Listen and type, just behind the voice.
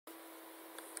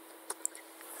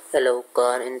Hello,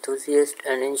 car enthusiasts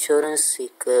and insurance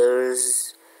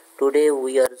seekers. Today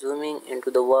we are zooming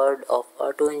into the world of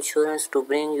auto insurance to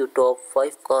bring you top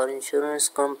 5 car insurance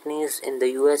companies in the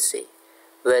USA.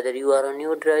 Whether you are a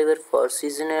new driver or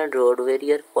seasoned road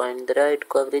warrior, find the right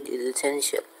coverage is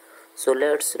essential. So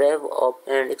let's rev up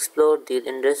and explore the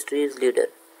industry's leader.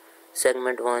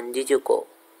 Segment 1, Jijuko.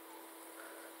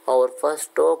 Our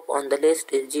first stop on the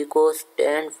list is GEICO,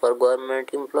 stand for Government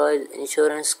Employees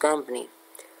Insurance Company.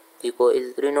 GEICO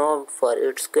is renowned for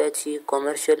its catchy,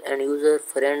 commercial and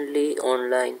user-friendly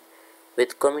online.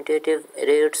 With competitive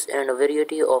rates and a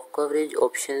variety of coverage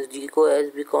options, GEICO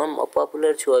has become a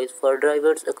popular choice for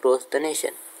drivers across the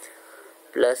nation.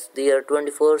 Plus, their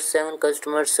 24/7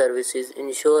 customer services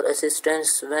ensure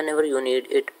assistance whenever you need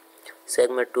it.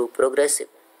 Segment 2, Progressive.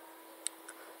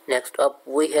 Next up,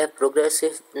 we have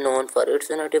Progressive, known for its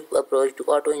innovative approach to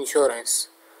auto insurance.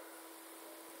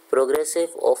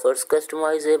 Progressive offers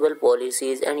customizable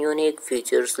policies and unique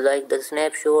features like the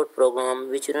Snapshot program,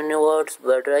 which rewards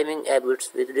bad driving habits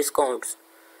with discounts.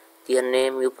 Their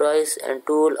name, your price, and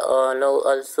tool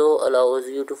also allows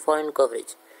you to find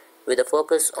coverage. With a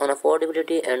focus on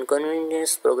affordability and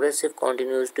convenience, Progressive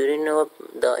continues to renew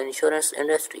the insurance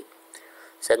industry.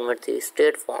 Segment 3,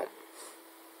 State Farm.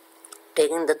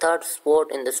 Taking the third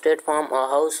spot in the State Farm, a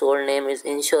household name is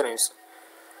insurance.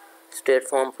 State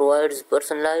Farm provides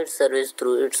personalized service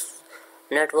through its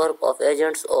network of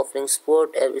agents offering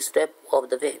support every step of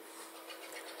the way.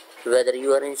 Whether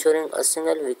you are insuring a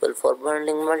single vehicle for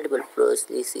bundling multiple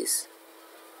policies,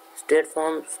 State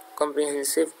Farm's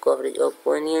comprehensive coverage of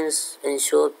opinions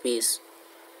ensure peace.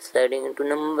 Sliding into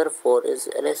number 4 is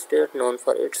Allstate, known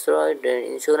for its wide range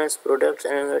insurance products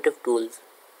and innovative tools.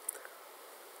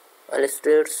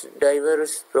 Allstate's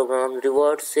diverse programs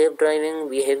reward safe driving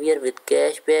behavior with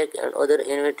cashback and other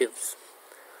innovatives.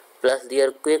 Plus, their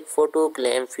quick photo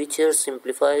claim feature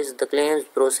simplifies the claims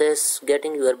process,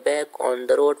 getting you back on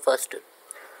the road faster.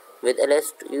 With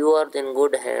Allstate, you are in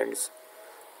good hands.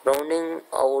 Rounding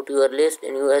out your list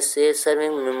in USA,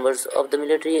 serving members of the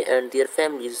military and their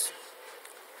families.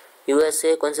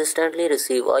 USA consistently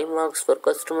receive high marks for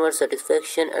customer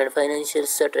satisfaction and financial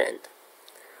strength.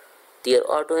 Their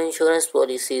auto insurance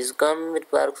policies come with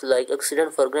perks like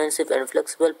accident comprehensive and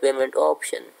flexible payment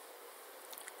option.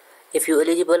 If you are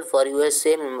eligible for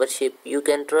USA membership, you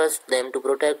can trust them to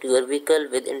protect your vehicle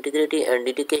with integrity and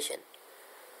dedication.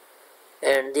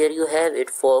 And there you have it,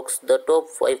 folks, the top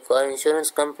 5 car insurance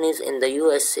companies in the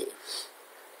USA.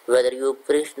 Whether you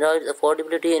prioritize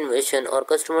affordability, innovation, or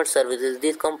customer services,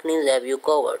 these companies have you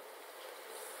covered.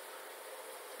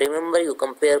 Remember, you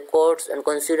compare quotes and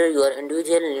consider your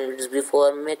individual needs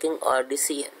before making a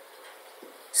decision.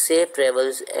 Safe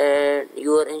travels and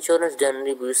your insurance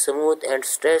journey will be smooth and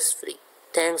stress-free.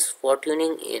 Thanks for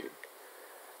tuning in.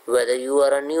 Whether you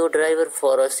are a new driver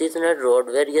or a seasoned road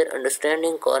warrior,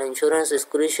 understanding car insurance is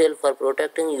crucial for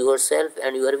protecting yourself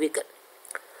and your vehicle.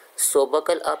 So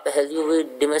buckle up as we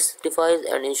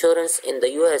demystify and insurance in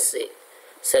the USA.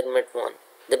 Segment 1,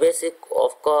 the basic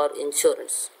of car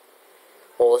insurance.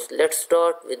 Let's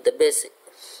start with the basic.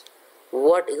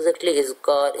 What exactly is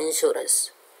car insurance?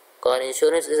 Car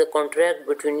insurance is a contract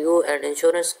between you and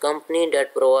insurance company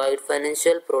that provides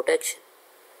financial protection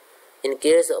in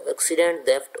case of accident,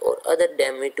 theft, or other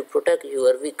damage to protect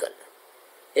your vehicle.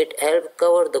 It helps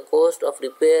cover the cost of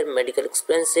repair, medical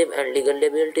expenses, and legal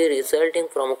liability resulting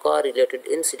from a car-related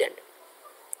incident.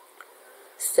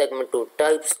 Segment 2,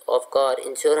 types of car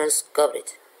insurance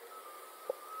coverage.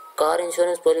 Car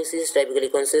insurance policies typically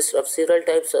consist of several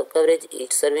types of coverage,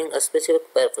 each serving a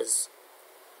specific purpose.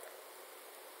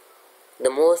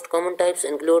 The most common types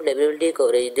include liability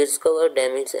coverage. This covers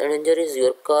damage and injuries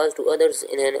you cause to others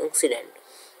in an accident.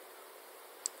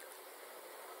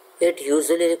 It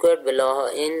usually required by law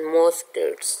in most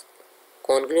states.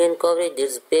 Collision coverage.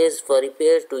 This pays for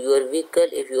repairs to your vehicle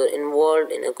if you are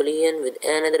involved in a collision with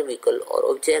another vehicle or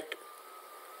object.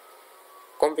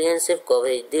 Comprehensive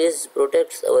coverage. This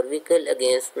protects our vehicle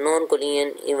against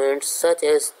non-collision events such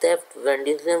as theft,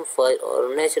 vandalism, fire,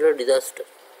 or natural disaster.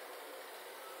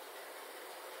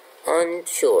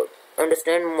 Uninsured.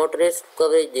 Understand motorist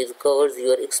coverage. This covers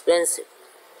your expenses.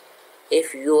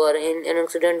 If you are in an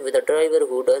accident with a driver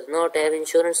who does not have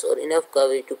insurance or enough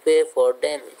coverage to pay for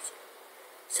damage.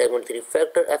 Segment 3,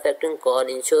 factor affecting car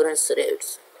insurance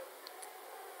rates.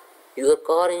 Your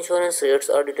car insurance rates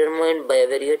are determined by a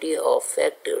variety of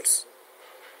factors,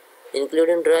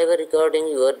 including driver recording,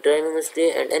 your driving history,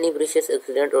 and any previous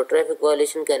accident or traffic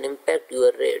violation can impact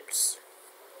your rates.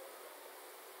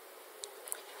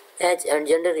 Age and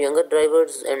gender. Younger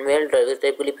drivers and male drivers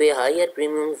typically pay higher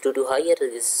premiums due to higher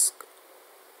risk.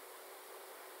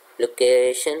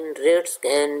 Location rates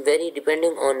can vary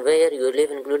depending on where you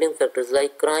live, including factors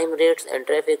like crime rates and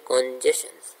traffic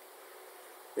congestions.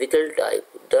 Vehicle type.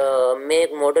 The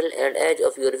make, model, and age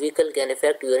of your vehicle can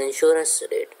affect your insurance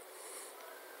rate.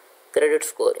 Credit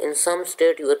score. In some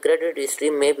states, your credit history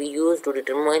may be used to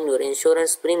determine your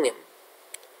insurance premium.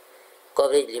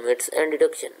 Coverage limits and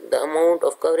deduction. The amount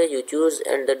of coverage you choose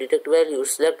and the deductible you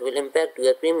select will impact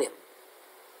your premium.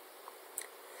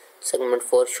 Segment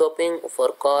 4. Shopping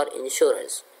for car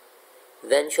insurance.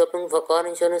 When shopping for car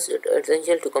insurance, it is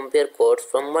essential to compare quotes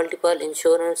from multiple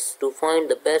insurers to find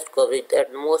the best coverage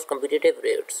at the most competitive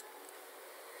rates.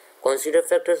 Consider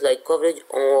factors like coverage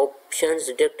options,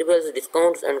 deductibles,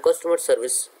 discounts, and customer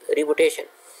service reputation.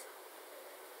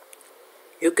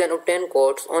 You can obtain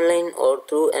quotes online or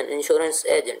through an insurance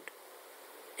agent.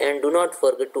 And do not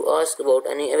forget to ask about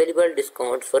any available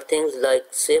discounts for things like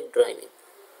safe driving,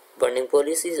 bonding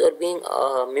policies, or being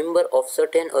a member of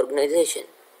certain organization.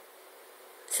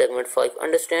 Segment 5.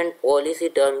 Understand policy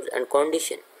terms and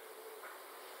conditions.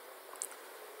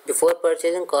 Before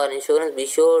purchasing car insurance, be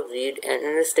sure to read and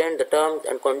understand the terms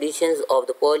and conditions of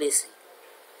the policy.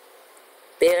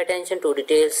 Pay attention to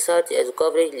details such as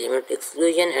coverage limit,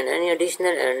 exclusion, and any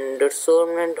additional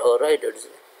endorsement or riders.